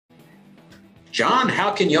John,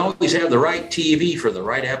 how can you always have the right TV for the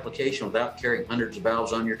right application without carrying hundreds of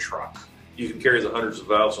valves on your truck? You can carry the hundreds of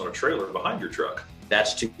valves on a trailer behind your truck.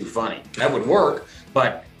 That's too funny. That would work,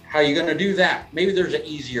 but how are you going to do that? Maybe there's an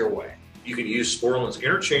easier way. You can use Sporland's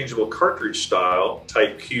interchangeable cartridge style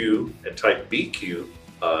Type Q and Type BQ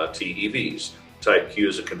TEVs. Type Q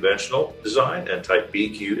is a conventional design and Type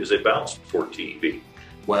BQ is a balanced port TEV.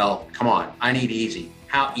 Well, come on, I need easy.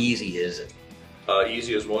 How easy is it?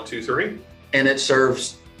 Easy as 1, 2, 3. And it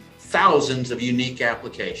serves thousands of unique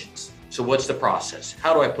applications. So what's the process?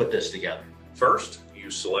 How do I put this together? First,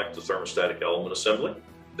 you select the thermostatic element assembly.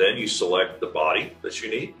 Then you select the body that you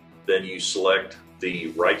need. Then you select the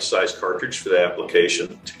right size cartridge for the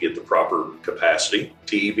application to get the proper capacity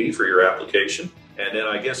TEV for your application. And then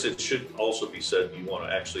I guess it should also be said you want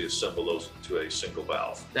to actually assemble those into a single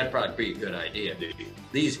valve. That'd probably be a good idea. Indeed.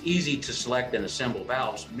 These easy to select and assemble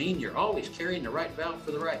valves mean you're always carrying the right valve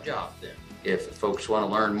for the right job then. If folks want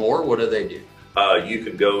to learn more, what do they do? You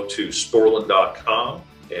can go to Sporland.com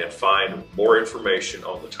and find more information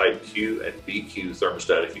on the Type Q and BQ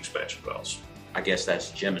thermostatic expansion valves. I guess that's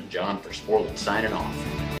Jim and John for Sporland signing off.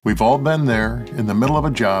 We've all been there, in the middle of a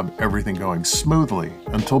job, everything going smoothly,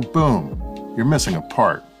 until boom, you're missing a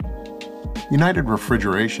part. United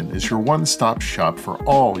Refrigeration is your one-stop shop for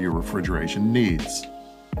all your refrigeration needs.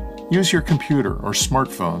 Use your computer or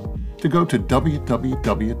smartphone to go to www.uri.com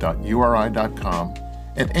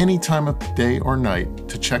at any time of the day or night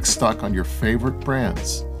to check stock on your favorite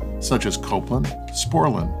brands, such as Copeland,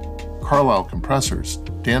 Sporland, Carlisle Compressors,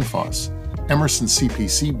 Danfoss, Emerson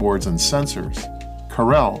CPC boards and sensors,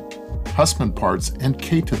 Carrel, Hussmann Parts, and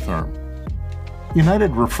K2Therm.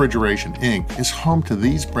 United Refrigeration Inc. is home to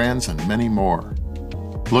these brands and many more.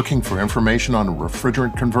 Looking for information on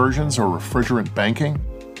refrigerant conversions or refrigerant banking?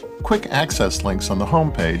 Quick access links on the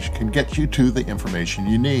homepage can get you to the information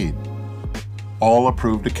you need. All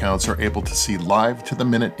approved accounts are able to see live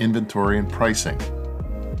to-the-minute inventory and pricing.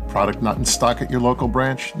 Product not in stock at your local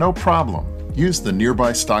branch? No problem. Use the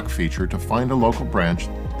Nearby Stock feature to find a local branch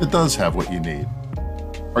that does have what you need.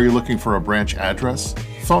 Are you looking for a branch address,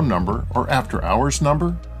 phone number, or after-hours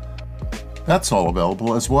number? That's all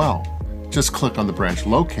available as well. Just click on the branch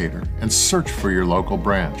locator and search for your local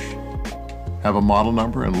branch. Have a model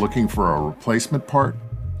number and looking for a replacement part?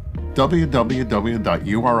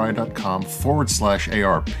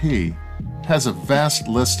 www.uri.com/ARP has a vast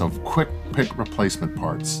list of quick pick replacement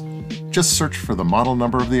parts. Just search for the model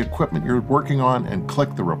number of the equipment you're working on and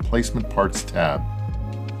click the Replacement Parts tab.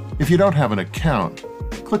 If you don't have an account,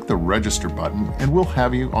 click the Register button and we'll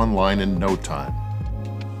have you online in no time.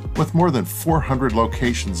 With more than 400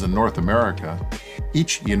 locations in North America,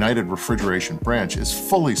 each United Refrigeration branch is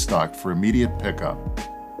fully stocked for immediate pickup.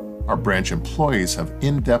 Our branch employees have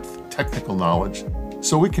in-depth technical knowledge,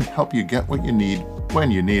 so we can help you get what you need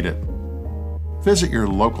when you need it. Visit your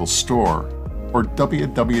local store or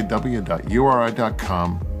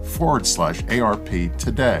www.uri.com/ARP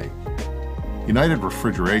today. United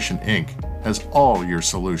Refrigeration Inc. has all your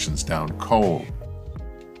solutions down cold.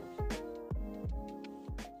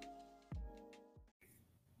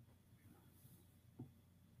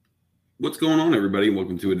 What's going on, everybody?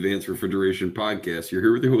 Welcome to Advanced Refrigeration Podcast. You're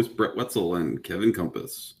here with your host, Brett Wetzel and Kevin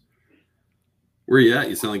Compass. Where are you at?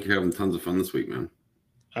 You sound like you're having tons of fun this week, man.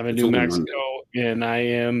 I'm in New Mexico, and I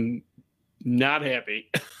am not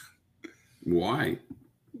happy. Why?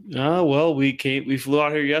 Well, we flew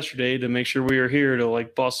out here yesterday to make sure we were here to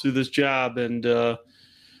bust through this job, and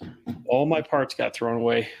all my parts got thrown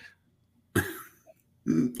away.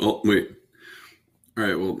 Oh, wait. All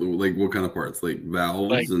right. Well, what kind of parts? Like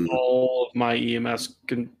valves and all of my EMS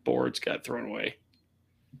boards got thrown away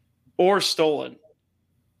or stolen.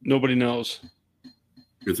 Nobody knows.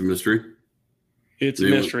 It's a mystery. It's a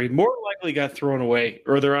mystery. More likely got thrown away,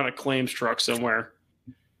 or they're on a claims truck somewhere.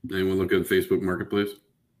 Anyone look at Facebook Marketplace?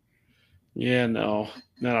 Yeah, no,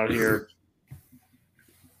 not out here.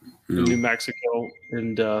 No. In New Mexico,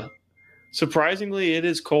 and surprisingly, it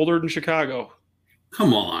is colder than Chicago.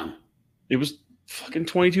 Come on. It was fucking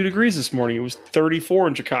 22 degrees this morning. It was 34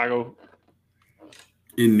 in Chicago.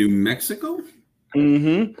 In New Mexico?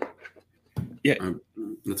 Mm-hmm. Yeah.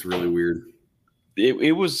 That's really weird.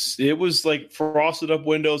 It was like frosted up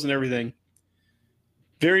windows and everything.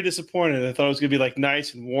 Very disappointed. I thought it was gonna be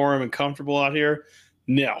nice and warm and comfortable out here.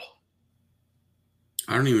 No.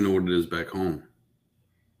 I don't even know what it is back home.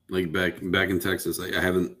 Back in Texas. I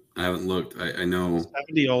haven't looked. I know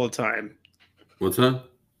 70 all the time. What's that?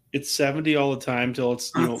 It's 70 all the time till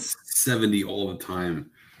it's 70 all the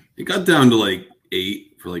time. It got down to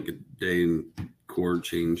 8 for a day and cord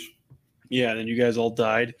change. Yeah, then you guys all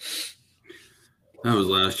died. That was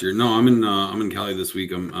last year. No, I'm in Cali this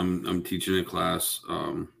week. I'm teaching a class.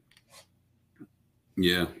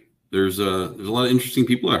 Yeah, there's a lot of interesting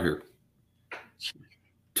people out here.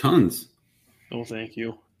 Tons. Oh, thank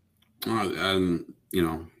you. You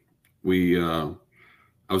know,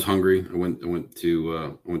 I was hungry. I went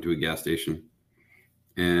to a gas station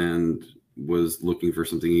and was looking for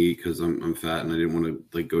something to eat because I'm fat and I didn't want to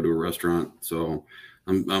like go to a restaurant. So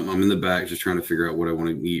I'm in the back just trying to figure out what I want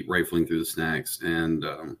to eat, rifling through the snacks. And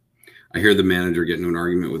I hear the manager get into an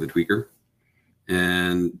argument with a tweaker,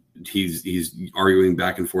 and he's arguing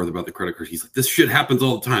back and forth about the credit card. He's like, "This shit happens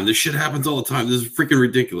all the time. This shit happens all the time. This is freaking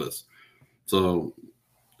ridiculous." So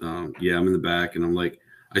yeah, I'm in the back and I'm like,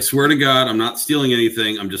 I swear to God, I'm not stealing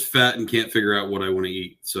anything. I'm just fat and can't figure out what I want to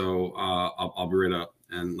eat. So I'll be right up.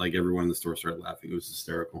 And like everyone in the store started laughing. It was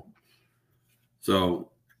hysterical. So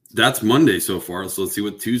that's Monday so far. So let's see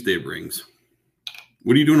what Tuesday brings.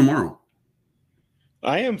 What are you doing tomorrow?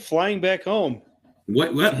 I am flying back home.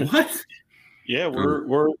 What? Yeah,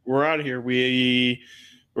 we're out of here. We're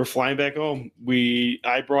flying back home.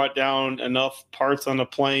 I brought down enough parts on the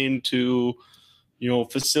plane to,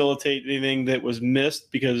 facilitate anything that was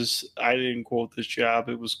missed because I didn't quote this job.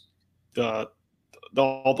 It was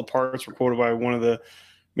all the parts were quoted by one of the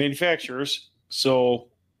manufacturers. So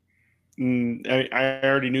I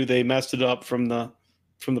already knew they messed it up from the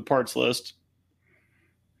parts list.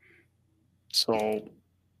 So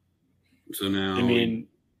now, I mean,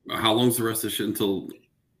 how long's the rest of the shit until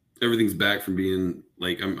everything's back from being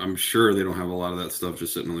like? I'm sure they don't have a lot of that stuff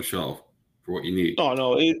just sitting on the shelf for what you need. Oh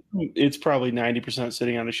no, it's probably 90%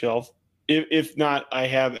 sitting on the shelf. If not, I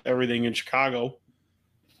have everything in Chicago.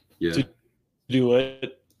 Yeah. To do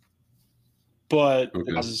it, but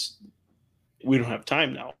okay. We don't have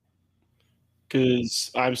time now because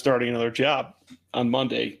I'm starting another job on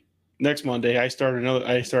Monday. Next Monday, I start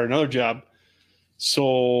another job.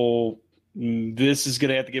 So this is going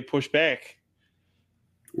to have to get pushed back.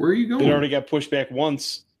 Where are you going? It already got pushed back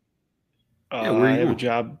once. Where are you I have going? a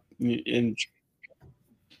job in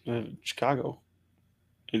Chicago.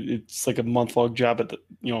 It's like a month-long job at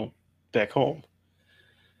back home.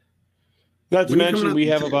 Not to mention, we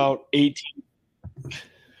have about 18.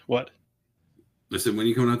 What? I said, when are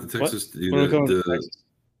you coming out to Texas to do Texas?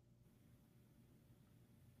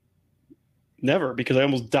 Never, because I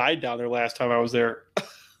almost died down there last time I was there.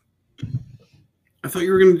 I thought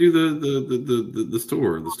you were going to do the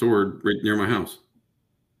store right near my house.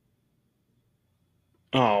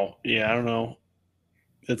 Oh yeah, I don't know.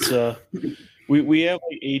 It's we have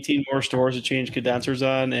like 18 more stores to change condensers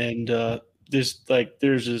on, and there's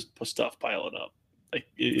just stuff piling up. Like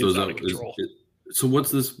it's out of control. So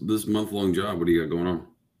what's this month-long job? What do you got going on?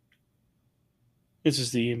 It's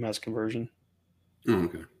just the EMS conversion. Oh,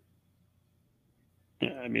 okay.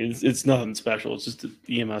 Yeah, I mean it's nothing special. It's just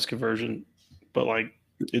the EMS conversion, but like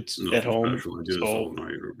it's nothing at home. So,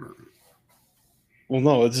 well,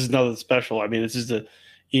 no, this is nothing special. I mean, this is the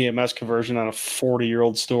EMS conversion on a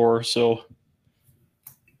 40-year-old store. So,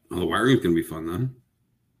 well, the wiring's gonna be fun then.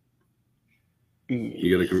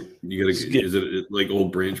 You gotta. Is it like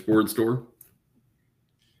old branch board store?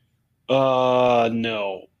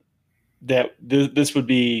 No. This would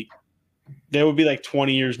be like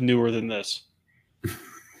 20 years newer than this.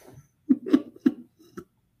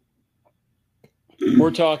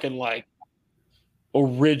 We're talking like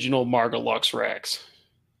original Margalux racks.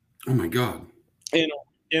 Oh my God.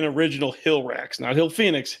 In original Hill racks, not Hill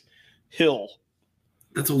Phoenix, Hill.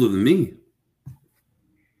 That's older than me.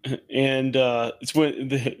 And it's when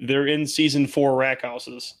they're in season 4 rack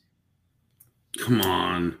houses. Come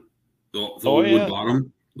on. The old wood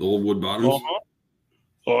bottom? The old wood bottoms? Uh-huh.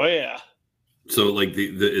 Oh yeah. So like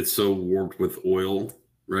it's so warped with oil,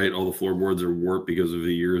 right? All the floorboards are warped because of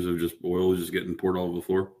the years of just oil just getting poured all over the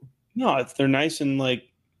floor. No, they're nice and like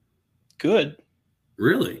good.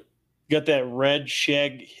 Really? You got that red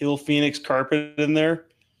shag Hill Phoenix carpet in there.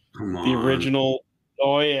 Come on. The original.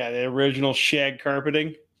 Oh yeah, the original shag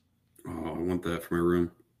carpeting. Oh, I want that for my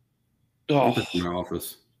room. Oh, I want that for my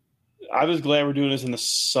office. I was glad we're doing this in the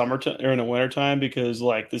summertime or in the wintertime because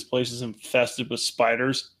like this place is infested with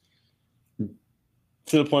spiders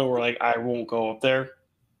to the point where like I won't go up there.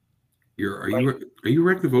 Are you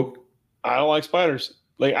arachnophobic? I don't like spiders.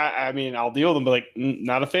 Like I mean I'll deal with them, but like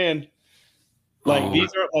not a fan. Like these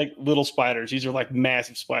aren't like little spiders; these are like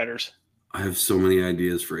massive spiders. I have so many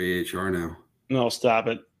ideas for AHR now. No, stop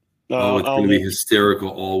it. It's going to be hysterical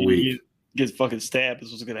all week. Get fucking stabbed. This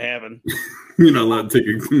is what's going to happen. You're not allowed to take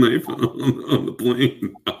a knife on the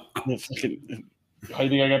plane. How do you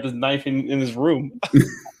think I got this knife in this room?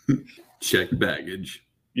 Check baggage.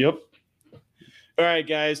 Yep. All right,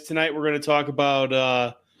 guys. Tonight we're going to talk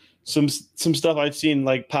about some stuff I've seen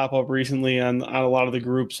like pop up recently on a lot of the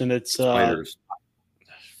groups, and it's Spiders.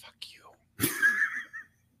 fuck you.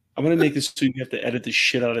 I'm going to make this so you have to edit the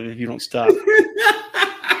shit out of it if you don't stop.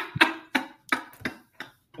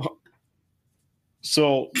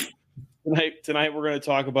 So tonight we're going to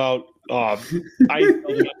talk about ice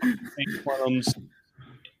building up quantums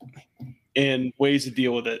and ways to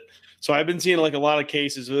deal with it. So I've been seeing like a lot of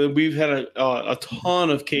cases. We've had a ton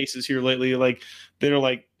of cases here lately, like that are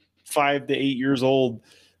like 5 to 8 years old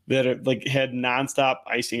that are like had nonstop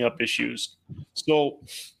icing up issues. So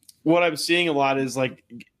what I'm seeing a lot is like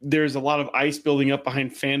there's a lot of ice building up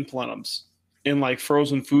behind fan plenums in like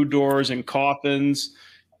frozen food doors and coffins.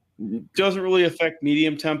 Doesn't really affect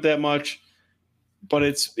medium temp that much, but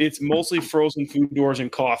it's mostly frozen food doors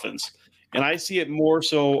and coffins. And I see it more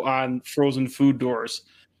so on frozen food doors.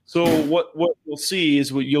 So what you'll see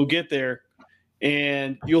is what you'll get there,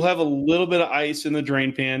 and you'll have a little bit of ice in the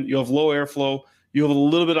drain pan. You'll have low airflow. You'll have a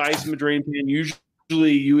little bit of ice in the drain pan.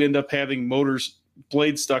 Usually you end up having motors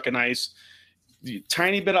blades stuck in ice.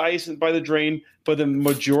 Tiny bit of ice by the drain, but the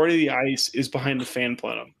majority of the ice is behind the fan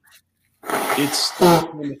plenum. It's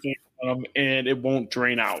stuck in the fan plenum, and it won't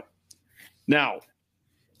drain out. Now,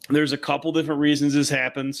 there's a couple different reasons this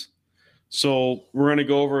happens. So we're going to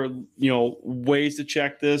go over, ways to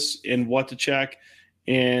check this and what to check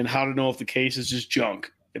and how to know if the case is just junk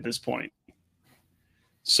at this point.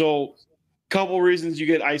 So couple reasons you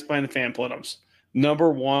get ice behind the fan plenums. Number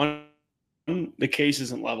one, the case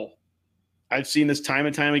isn't level. I've seen this time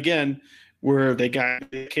and time again where they got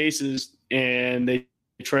the cases and they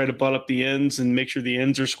try to butt up the ends and make sure the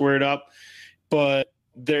ends are squared up, but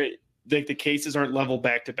the cases aren't level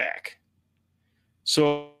back to back.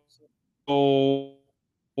 So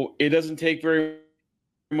it doesn't take very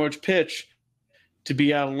much pitch to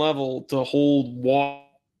be out of level to hold water.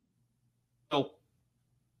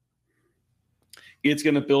 It's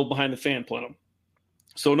going to build behind the fan plenum.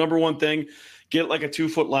 So number one thing, get like a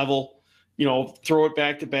 2-foot level, throw it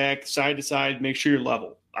back to back, side to side, make sure you're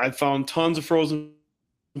level. I've found tons of frozen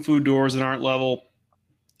food doors that aren't level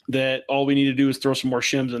that all we need to do is throw some more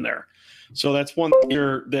shims in there. So that's one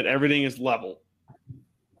thing that everything is level.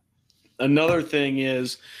 Another thing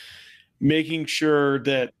is making sure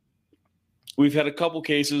that we've had a couple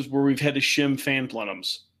cases where we've had to shim fan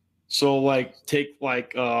plenums. So like take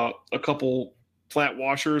like a couple flat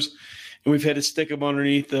washers and we've had to stick them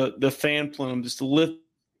underneath the fan plenum just to lift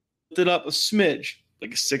it up a smidge,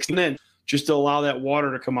 like a 16 inch, just to allow that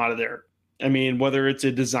water to come out of there. I mean, whether it's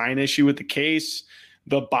a design issue with the case,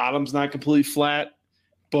 the bottom's not completely flat,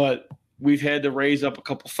 but we've had to raise up a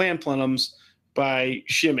couple fan plenums by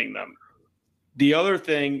shimming them. The other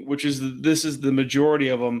thing, which is this is the majority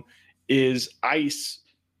of them, is ice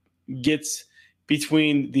gets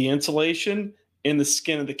between the insulation and the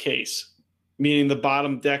skin of the case, meaning the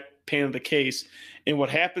bottom deck pan of the case. And what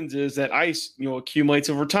happens is that ice, accumulates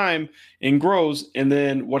over time and grows. And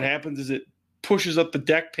then what happens is it pushes up the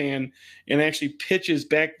deck pan and actually pitches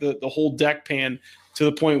back the whole deck pan to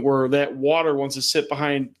the point where that water wants to sit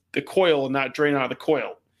behind the coil and not drain out of the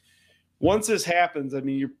coil. Once this happens,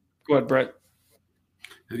 go ahead, Brett.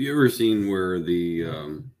 Have you ever seen where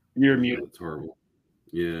the you're muted? It's horrible.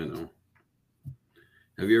 Yeah, no.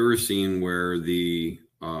 Have you ever seen where the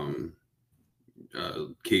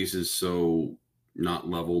case is so not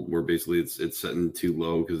leveled, where basically it's setting too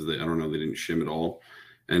low because they didn't shim at all,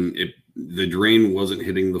 and the drain wasn't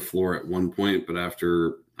hitting the floor at one point, but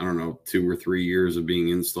after 2 or 3 years of being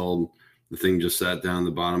installed, the thing just sat down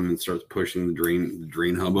the bottom and starts pushing the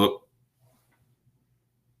drain hub up.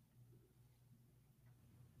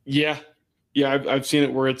 Yeah, I've seen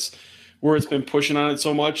it where it's been pushing on it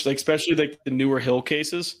so much, like especially like the newer Hill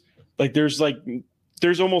cases. Like there's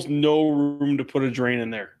almost no room to put a drain in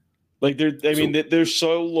there. Like they're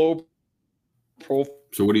so low profile.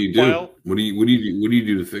 So what do you do? What do you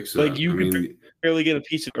do to fix that? Like you can barely get a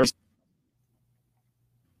piece of.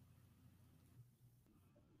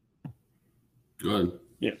 Go ahead.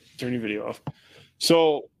 Yeah, turn your video off.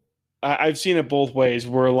 So I've seen it both ways,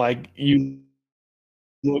 where like you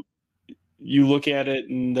look at it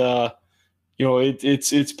and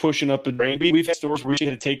it's pushing up the drain. We've had stores where we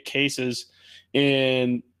had to take cases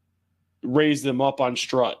and raise them up on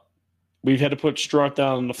strut. We've had to put strut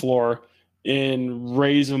down on the floor and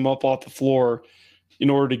raise them up off the floor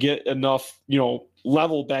in order to get enough,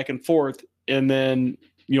 level back and forth, and then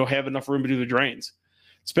have enough room to do the drains.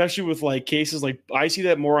 Especially with like cases, like I see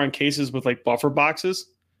that more on cases with like buffer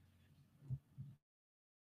boxes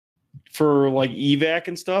for like evac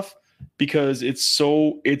and stuff, because it's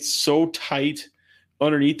so tight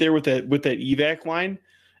underneath there with that evac line,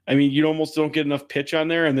 I mean, you almost don't get enough pitch on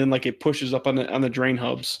there, and then like it pushes up on the drain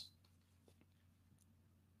hubs.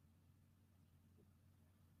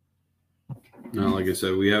 No, like I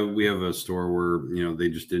said, we have a store where, you know, they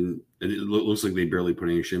just didn't. It looks like they barely put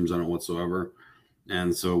any shims on it whatsoever.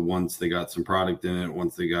 And so once they got some product in it,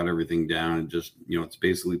 once they got everything down, it just, you know, it's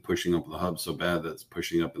basically pushing up the hub so bad that it's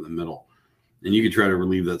pushing up in the middle. And you could try to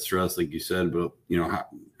relieve that stress, like you said, but, you know,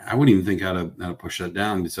 I wouldn't even think how to push that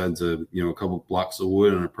down besides a couple blocks of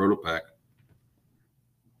wood and a Protopack.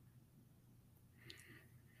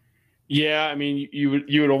 Yeah, I mean, you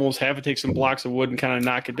would almost have to take some blocks of wood and kind of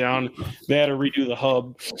knock it down. They had to redo the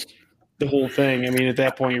hub, the whole thing. I mean, at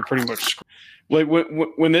that point, you're pretty much like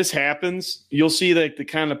when this happens, you'll see like the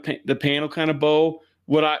kind of the panel kind of bow.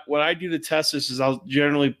 What I do to test this is I'll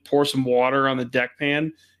generally pour some water on the deck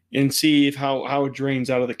pan and see how it drains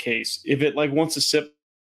out of the case. If it like wants to sit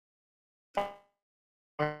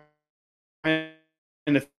in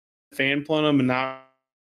the fan plenum and not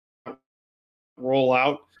roll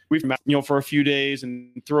out, we've, you know, for a few days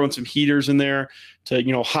and throw in some heaters in there to,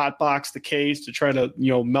 you know, hot box the case to try to,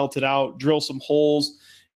 you know, melt it out, drill some holes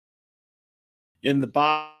in the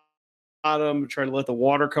bottom, try to let the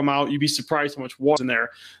water come out. You'd be surprised how much water's in there.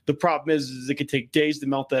 The problem is it could take days to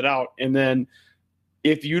melt that out. And then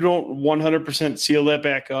if you don't 100% seal that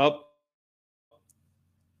back up,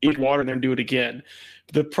 eat water and then do it again.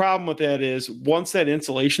 The problem with that is once that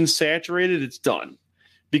insulation's saturated, it's done,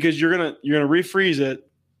 because you're gonna refreeze it.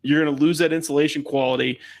 You're going to lose that insulation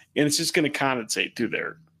quality, and it's just going to condensate through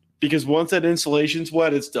there. Because once that insulation's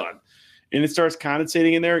wet, it's done. And it starts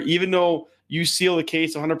condensating in there. Even though you seal the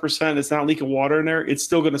case 100%, it's not leaking water in there, it's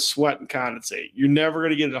still going to sweat and condensate. You're never going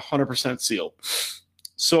to get it 100% sealed.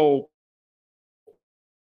 So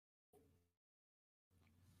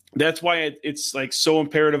that's why it's like so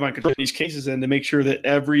imperative on controlling these cases and to make sure that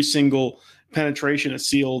every single penetration is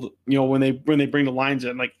sealed, you know, when they bring the lines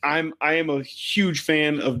in. Like I am a huge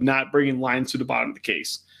fan of not bringing lines to the bottom of the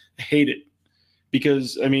case. I hate it,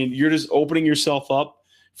 because I mean, you're just opening yourself up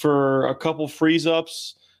for a couple freeze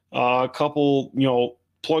ups, a couple, you know,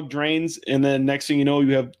 plug drains, and then next thing you know,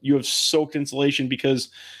 you have soaked insulation. Because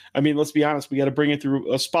I mean, let's be honest, we got to bring it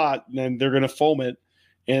through a spot, and then they're going to foam it.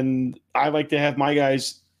 And I like to have my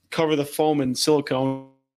guys cover the foam in silicone.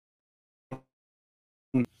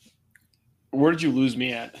 Where did you lose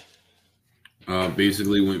me at?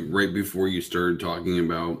 Basically went right before you started talking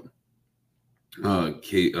about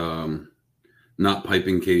not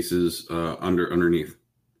piping cases underneath.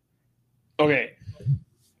 Okay.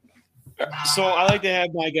 So I like to have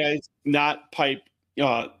my guys not pipe.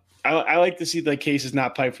 I like to see the cases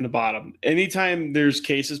not piped from the bottom. Anytime there's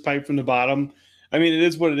cases piped from the bottom, I mean, it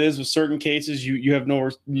is what it is. With certain cases, you have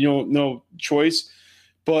no choice.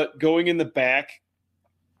 But going in the back,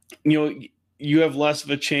 you know, you have less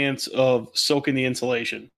of a chance of soaking the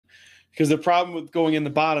insulation. Because the problem with going in the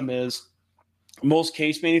bottom is most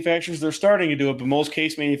case manufacturers, they're starting to do it, but most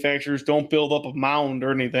case manufacturers don't build up a mound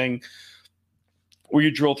or anything where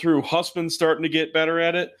you drill through. Husband's starting to get better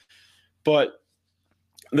at it, but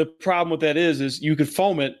the problem with that is you could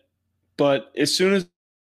foam it, but as soon as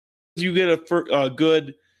you get a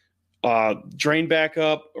good drain back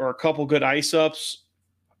up or a couple good ice ups,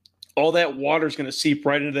 all that water is going to seep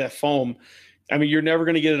right into that foam. I mean, you're never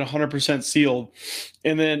going to get it 100% sealed.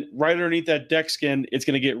 And then right underneath that deck skin, it's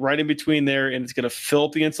going to get right in between there, and it's going to fill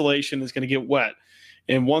up the insulation. It's going to get wet.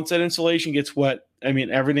 And once that insulation gets wet, I mean,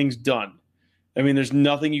 everything's done. I mean, there's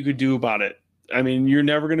nothing you could do about it. I mean, you're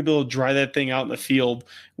never going to be able to dry that thing out in the field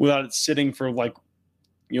without it sitting for like,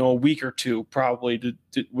 you know, a week or two, probably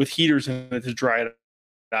with heaters in it to dry it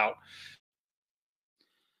out.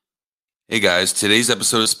 Hey guys, today's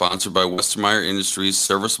episode is sponsored by Westermeyer Industries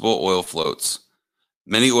Serviceable Oil Floats.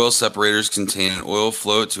 Many oil separators contain an oil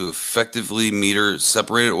float to effectively meter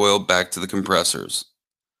separated oil back to the compressors.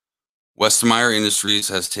 Westermeyer Industries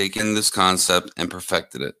has taken this concept and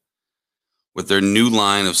perfected it with their new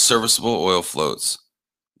line of serviceable oil floats.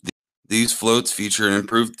 These floats feature an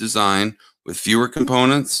improved design with fewer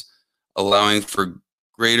components, allowing for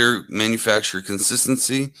greater manufacturer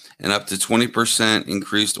consistency and up to 20%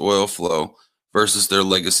 increased oil flow versus their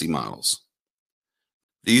legacy models.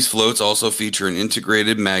 These floats also feature an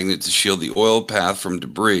integrated magnet to shield the oil path from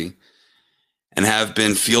debris and have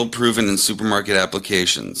been field proven in supermarket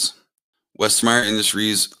applications. Westermeyer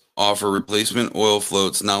Industries offer replacement oil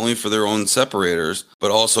floats not only for their own separators,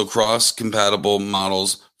 but also cross-compatible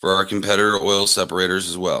models for our competitor oil separators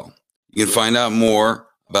as well. You can find out more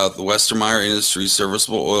about the Westermeyer Industries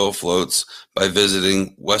serviceable oil floats by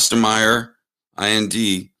visiting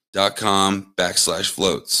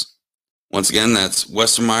westermeyerind.com/floats. Once again, that's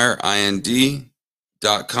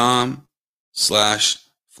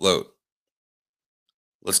westermeyerind.com/float.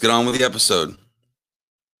 Let's get on with the episode.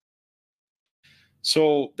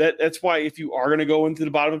 So that's why if you are going to go into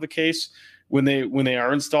the bottom of the case, when they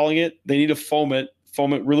are installing it, they need to foam it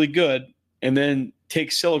really good, and then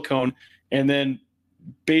take silicone and then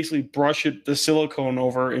basically brush the silicone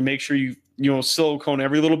over and make sure you silicone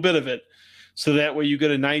every little bit of it, so that way you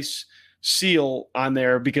get a nice seal on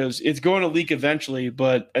there, because it's going to leak eventually.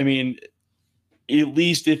 But I mean, at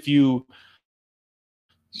least if you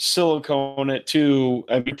silicone it too,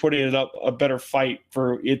 I mean, putting it up a better fight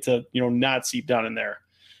for it to not seep down in there.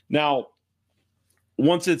 Now,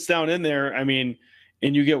 once it's down in there, I mean,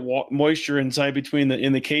 and you get moisture inside between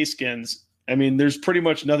in the case skins, I mean, there's pretty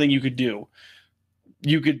much nothing you could do.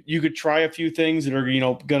 You could try a few things that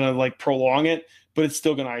are gonna like prolong it, but it's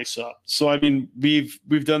still gonna ice up. So I mean,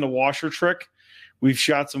 we've done the washer trick. We've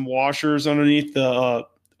shot some washers underneath the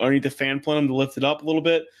fan plenum to lift it up a little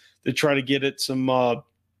bit, to try to get it some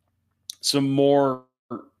more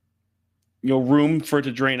room for it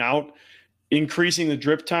to drain out. Increasing the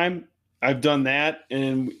drip time, I've done that,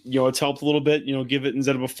 and it's helped a little bit. Give it,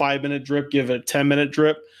 instead of a 5-minute drip, give it a 10-minute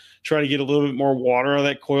drip. Try to get a little bit more water out of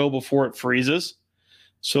that coil before it freezes,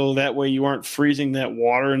 so that way you aren't freezing that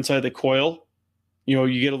water inside the coil.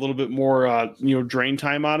 You get a little bit more drain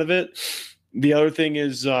time out of it. The other thing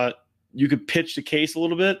is you could pitch the case a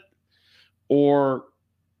little bit, or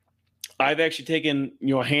I've actually taken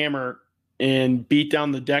a hammer and beat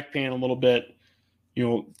down the deck pan a little bit,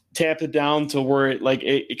 tap it down to where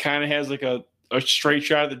it kind of has like a straight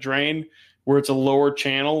shot of the drain, where it's a lower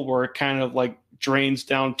channel where it kind of like drains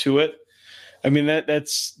down to it. I mean,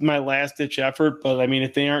 that's my last ditch effort. But I mean,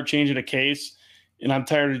 if they aren't changing a case and I'm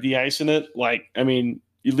tired of de-icing it,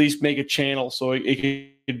 at least make a channel so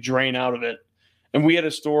it could drain out of it. And we had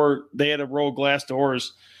a store, they had a row of glass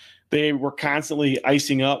doors. They were constantly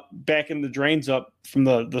icing up, backing the drains up from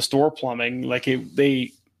the store plumbing.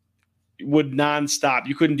 They would nonstop.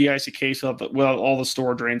 You couldn't de-ice a case up without all the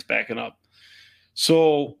store drains backing up.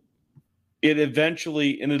 So it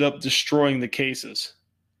eventually ended up destroying the cases.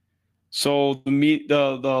 So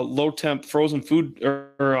the low temp frozen food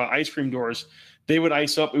or ice cream doors, they would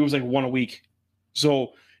ice up. It was like one a week.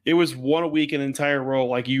 So it was one a week, an entire row.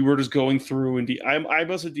 Like you were just going through and I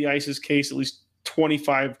must have de-iced this case at least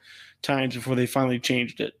 25 times before they finally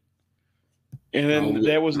changed it. And then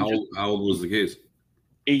how old was the case?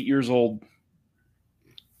 8 years old.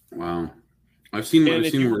 Wow. I've seen where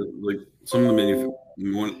like some of the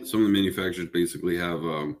manufacturers basically have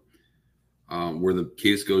where the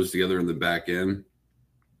case goes together in the back end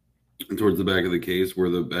and towards the back of the case, where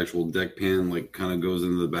the actual deck pan like kind of goes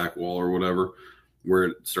into the back wall or whatever, where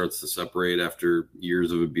it starts to separate after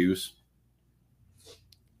years of abuse.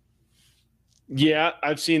 Yeah,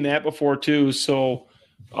 I've seen that before too. So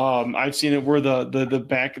I've seen it where the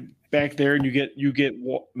back there, and you get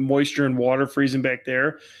moisture and water freezing back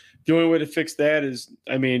there. The only way to fix that is,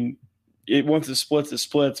 I mean, once it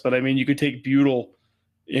splits. But I mean, you could take butyl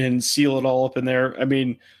and seal it all up in there. I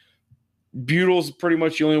mean, butyl's pretty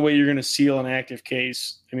much the only way you're going to seal an active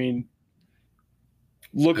case. I mean,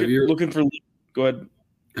 looking for. Go ahead.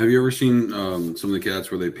 Have you ever seen some of the cats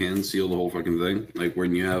where they pan seal the whole fucking thing? Like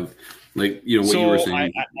when you have, what you were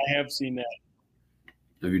saying. I have seen that.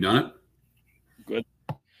 Have you done it? Good.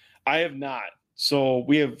 I have not. So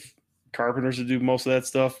we have carpenters to do most of that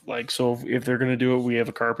stuff. So if they're going to do it, we have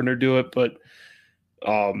a carpenter do it. But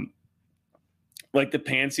like the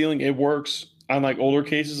pan sealing, it works on like older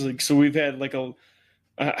cases. So we've had like I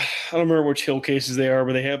don't remember which Hill cases they are,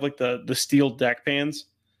 but they have like the steel deck pans,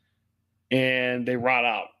 and they rot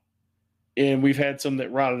out. And we've had some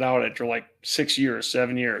that rotted out after like 6 years,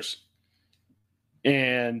 7 years.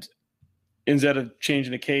 And instead of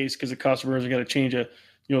changing the case, because the customers are going to change a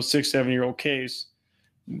 6-7-year-old case,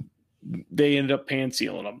 they ended up pan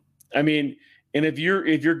sealing them. I mean, and if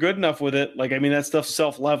you're good enough with it, that stuff's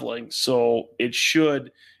self-leveling, so it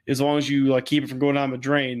should, as long as you keep it from going down the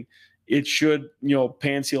drain, it should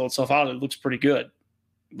pan seal itself out. It looks pretty good.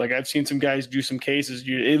 Like I've seen some guys do some cases,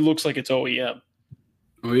 it looks like it's OEM.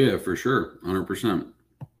 Oh yeah, for sure, 100%.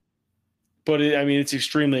 But it's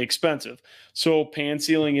extremely expensive. So pan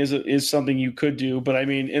sealing is something you could do. But I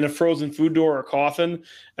mean, in a frozen food door or coffin,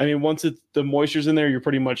 once the moisture's in there, you're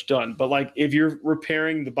pretty much done. But if you're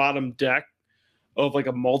repairing the bottom deck of like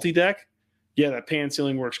a multi-deck, yeah, that pan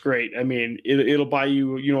sealing works great. It'll buy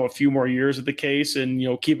you, a few more years of the case,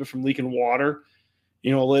 and keep it from leaking water.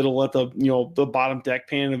 It'll let the bottom deck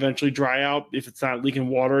pan eventually dry out if it's not leaking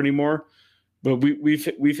water anymore. But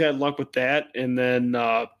we've had luck with that. And then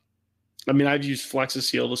I mean, I've used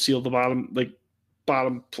FlexiSeal to seal the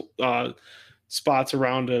bottom spots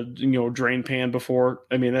around a drain pan before.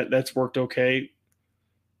 I mean, that's worked okay.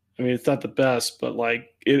 I mean, it's not the best, but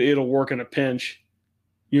like it'll work in a pinch.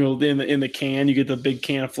 In the can, you get the big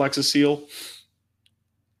can of FlexiSeal.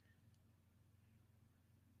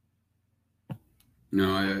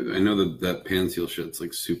 No, I know that pan seal shit's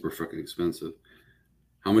like super fucking expensive.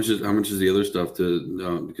 How much is the other stuff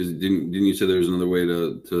to because didn't you say there's another way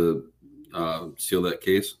to seal that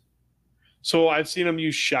case? So I've seen them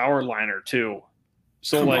use shower liner too.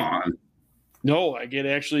 So Come like on. no, like it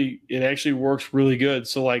actually works really good.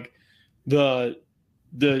 So like the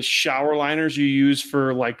shower liners you use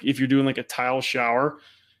for like if you're doing like a tile shower,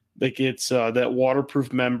 like it's that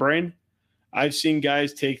waterproof membrane. I've seen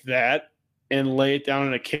guys take that and lay it down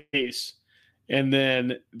in a case, and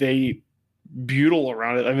then they butyl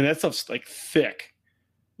around it. I mean, that stuff's like thick,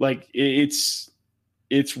 like it's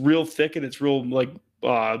real thick and it's real like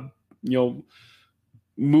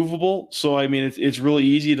movable. So I mean, it's really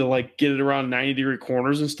easy to like get it around 90-degree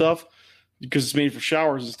corners and stuff because it's made for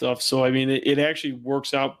showers and stuff. So I mean, it actually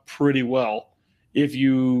works out pretty well. I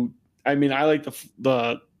like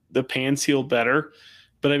the pan seal better.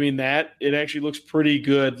 But I mean that it actually looks pretty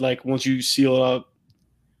good. Like once you seal it up.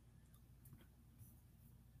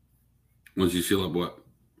 Once you seal up what?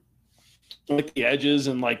 Like the edges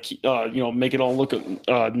and like make it all look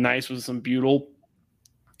nice with some butyl.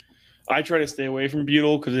 I try to stay away from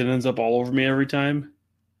butyl because it ends up all over me every time.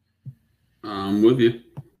 I'm with you.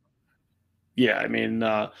 Yeah, I mean,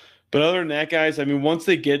 but other than that, guys, I mean, once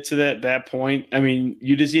they get to that point, I mean,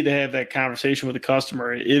 you just need to have that conversation with the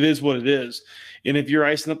customer. It is what it is. And if you're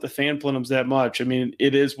icing up the fan plenums that much, I mean,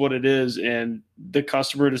 it is what it is. And the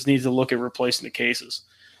customer just needs to look at replacing the cases.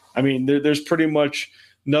 I mean, there's pretty much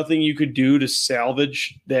nothing you could do to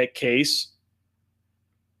salvage that case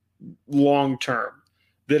long term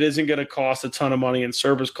that isn't going to cost a ton of money in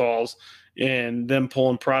service calls and them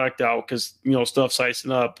pulling product out because, stuff's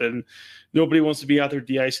icing up. And nobody wants to be out there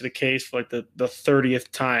de-icing a case for like the 30th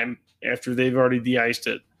time after they've already de-iced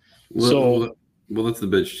it. Well, that's the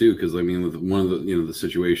bitch too, because I mean, with one of the the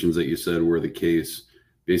situations that you said where the case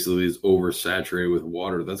basically is oversaturated with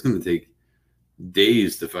water, that's going to take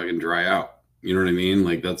days to fucking dry out. You know what I mean?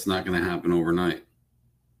 Like that's not going to happen overnight.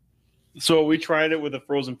 So we tried it with a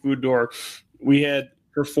frozen food door. We had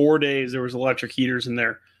for 4 days there was electric heaters in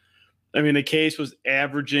there. I mean, the case was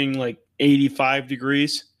averaging like 85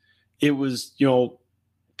 degrees. It was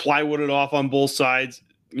plywooded off on both sides,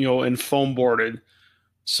 and foam boarded.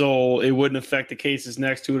 So it wouldn't affect the cases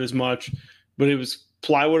next to it as much, but it was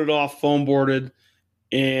plywooded off, foam boarded,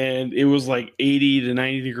 and it was like 80 to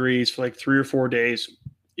 90 degrees for like 3 or 4 days.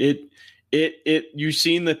 You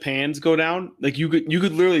seen the pans go down? Like you could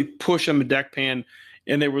literally push on the deck pan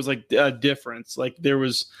and there was like a difference. Like there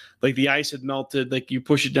was like the ice had melted, like you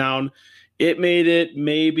push it down. It made it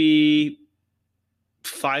maybe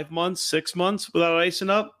 5 months, 6 months without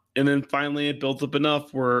icing up. And then finally it built up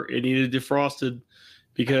enough where it needed defrosted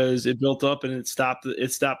because it built up and it stopped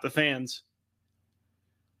the fans.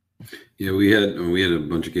 Yeah, we had a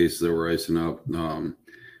bunch of cases that were icing up.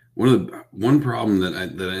 One problem that I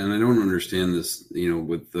don't understand this,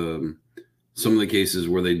 with some of the cases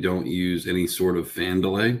where they don't use any sort of fan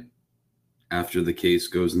delay after the case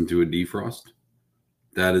goes into a defrost.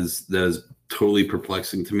 That is totally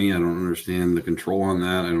perplexing to me. I don't understand the control on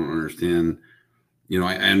that. I don't understand.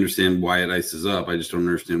 I understand why it ices up. I just don't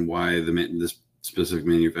understand why this specific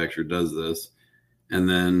manufacturer does this. And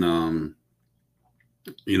then,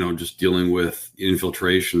 just dealing with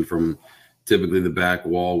infiltration from typically the back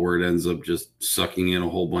wall where it ends up just sucking in a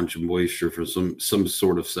whole bunch of moisture for some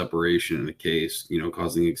sort of separation in a case,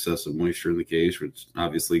 causing excessive moisture in the case, which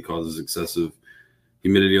obviously causes excessive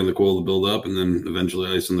humidity on the coil to build up and then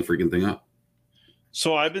eventually icing the freaking thing up.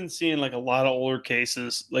 So I've been seeing like a lot of older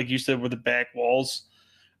cases, like you said, where the back walls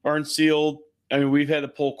aren't sealed. I mean, we've had to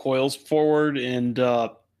pull coils forward and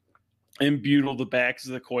butyl the backs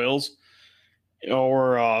of the coils,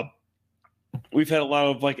 or we've had a lot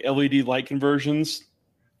of like LED light conversions.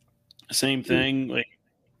 Same thing, like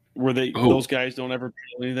where those guys don't ever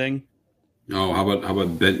build anything. Oh, how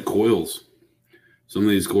about bent coils? Some of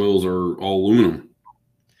these coils are all aluminum,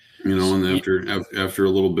 and after a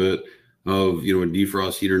little bit of a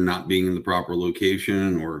defrost heater not being in the proper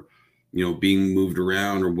location or being moved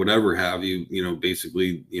around or whatever have you,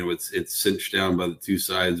 basically it's cinched down by the two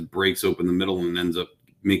sides, breaks open the middle and ends up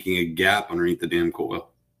making a gap underneath the damn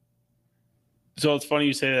coil. So it's funny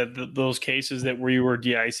you say that those cases that where you were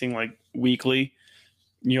de-icing like weekly,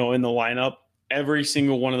 in the lineup, every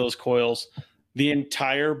single one of those coils, the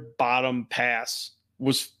entire bottom pass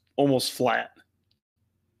was almost flat.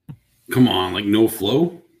 Come on, like no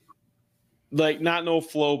flow? Like not no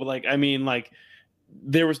flow, but like I mean like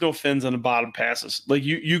there was no fins on the bottom passes. Like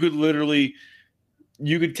you could literally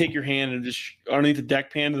you could take your hand and just underneath the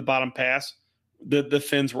deck pan to the bottom pass, the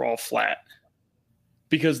fins were all flat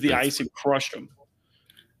because the ice had crushed them.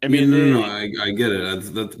 I mean, no, I get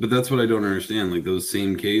it. But that's what I don't understand. Like those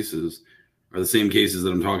same cases are the same cases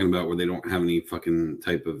that I'm talking about where they don't have any fucking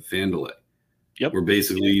type of fan delay. Yep. Where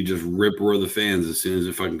basically you just rip roar the fans as soon as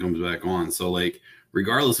it fucking comes back on. So like,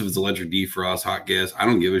 regardless if it's electric defrost, hot gas, I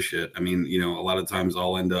don't give a shit. I mean, you know, a lot of times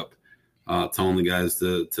I'll end up telling the guys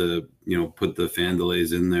to you know, put the fan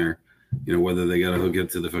delays in there. You know, whether they got to hook it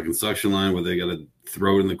to the fucking suction line, whether they got to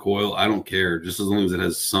throw it in the coil, I don't care. Just as long as it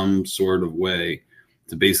has some sort of way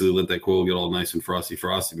to basically let that coil get all nice and frosty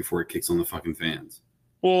before it kicks on the fucking fans.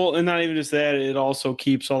 Well, and not even just that, it also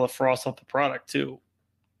keeps all the frost off the product too.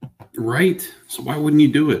 Right. So why wouldn't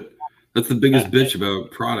you do it? That's the biggest bitch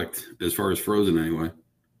about product as far as frozen anyway.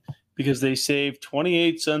 Because they save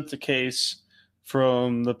 28 cents a case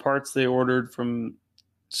from the parts they ordered from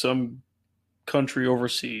some country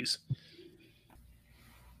overseas.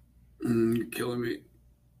 You're killing me.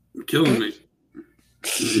 You're killing me.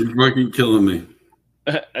 You're fucking killing me.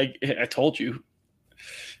 I told you.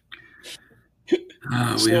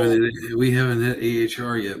 We haven't hit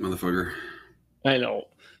AHR yet, motherfucker. I know.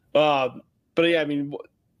 But yeah, I mean,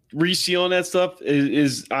 resealing that stuff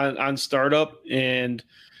is on startup, and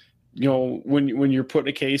you know when you're putting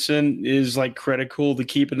a case in is like critical to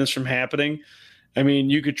keeping this from happening. I mean,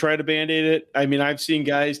 you could try to band-aid it. I mean, I've seen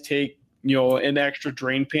guys take an extra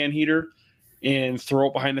drain pan heater and throw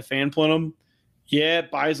it behind the fan plenum. Yeah,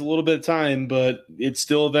 it buys a little bit of time, but it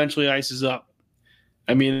still eventually ices up.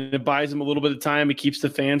 I mean, it buys them a little bit of time. It keeps the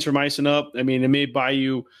fans from icing up. I mean, it may buy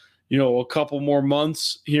you, a couple more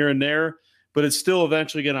months here and there, but it's still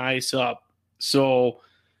eventually going to ice up. So,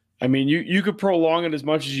 I mean, you could prolong it as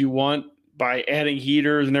much as you want by adding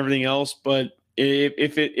heaters and everything else, but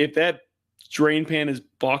if that drain pan is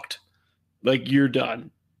bucked, like you're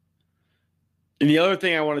done. And the other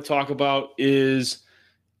thing I want to talk about is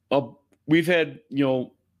we've had,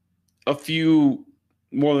 a few,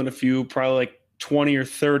 more than a few, probably like 20 or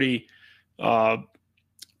 30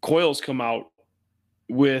 coils come out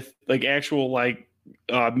with like actual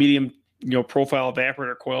medium, profile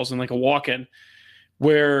evaporator coils and like a walk-in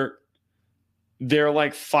where they're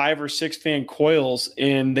like 5 or 6 fan coils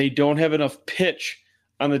and they don't have enough pitch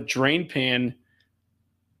on the drain pan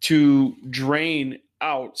to drain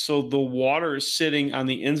out. So the water is sitting on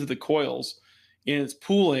the ends of the coils and it's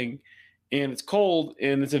pooling and it's cold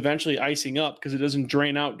and it's eventually icing up because it doesn't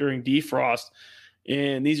drain out during defrost.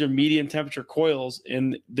 And these are medium temperature coils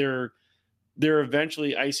and they're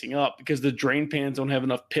eventually icing up because the drain pans don't have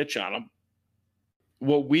enough pitch on them.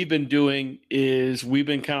 What we've been doing is we've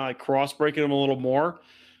been kind of like cross breaking them a little more.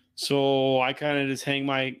 So I kind of just hang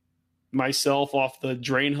myself off the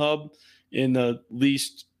drain hub in the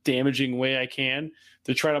least damaging way I can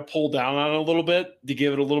to try to pull down on it a little bit to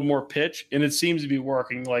give it a little more pitch. And it seems to be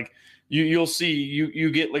working. Like you'll see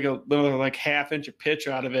you get like another like half inch of pitch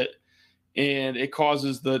out of it. And it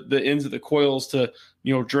causes the ends of the coils to,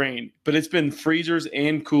 drain. But it's been freezers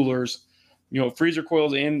and coolers, freezer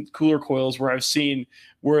coils and cooler coils where I've seen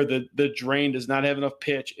where the drain does not have enough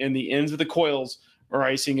pitch and the ends of the coils are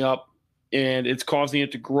icing up and it's causing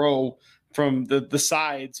it to grow from the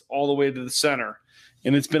sides all the way to the center.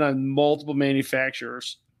 And it's been on multiple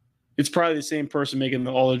manufacturers. It's probably the same person making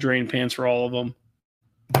all the drain pans for all of them.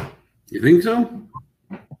 You think so?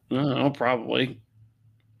 I don't know, probably.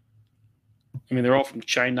 I mean, they're all from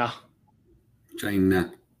China. But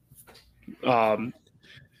all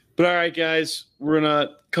right, guys, we're gonna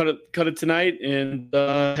cut it tonight and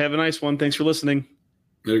have a nice one. Thanks for listening.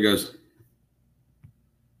 There, guys.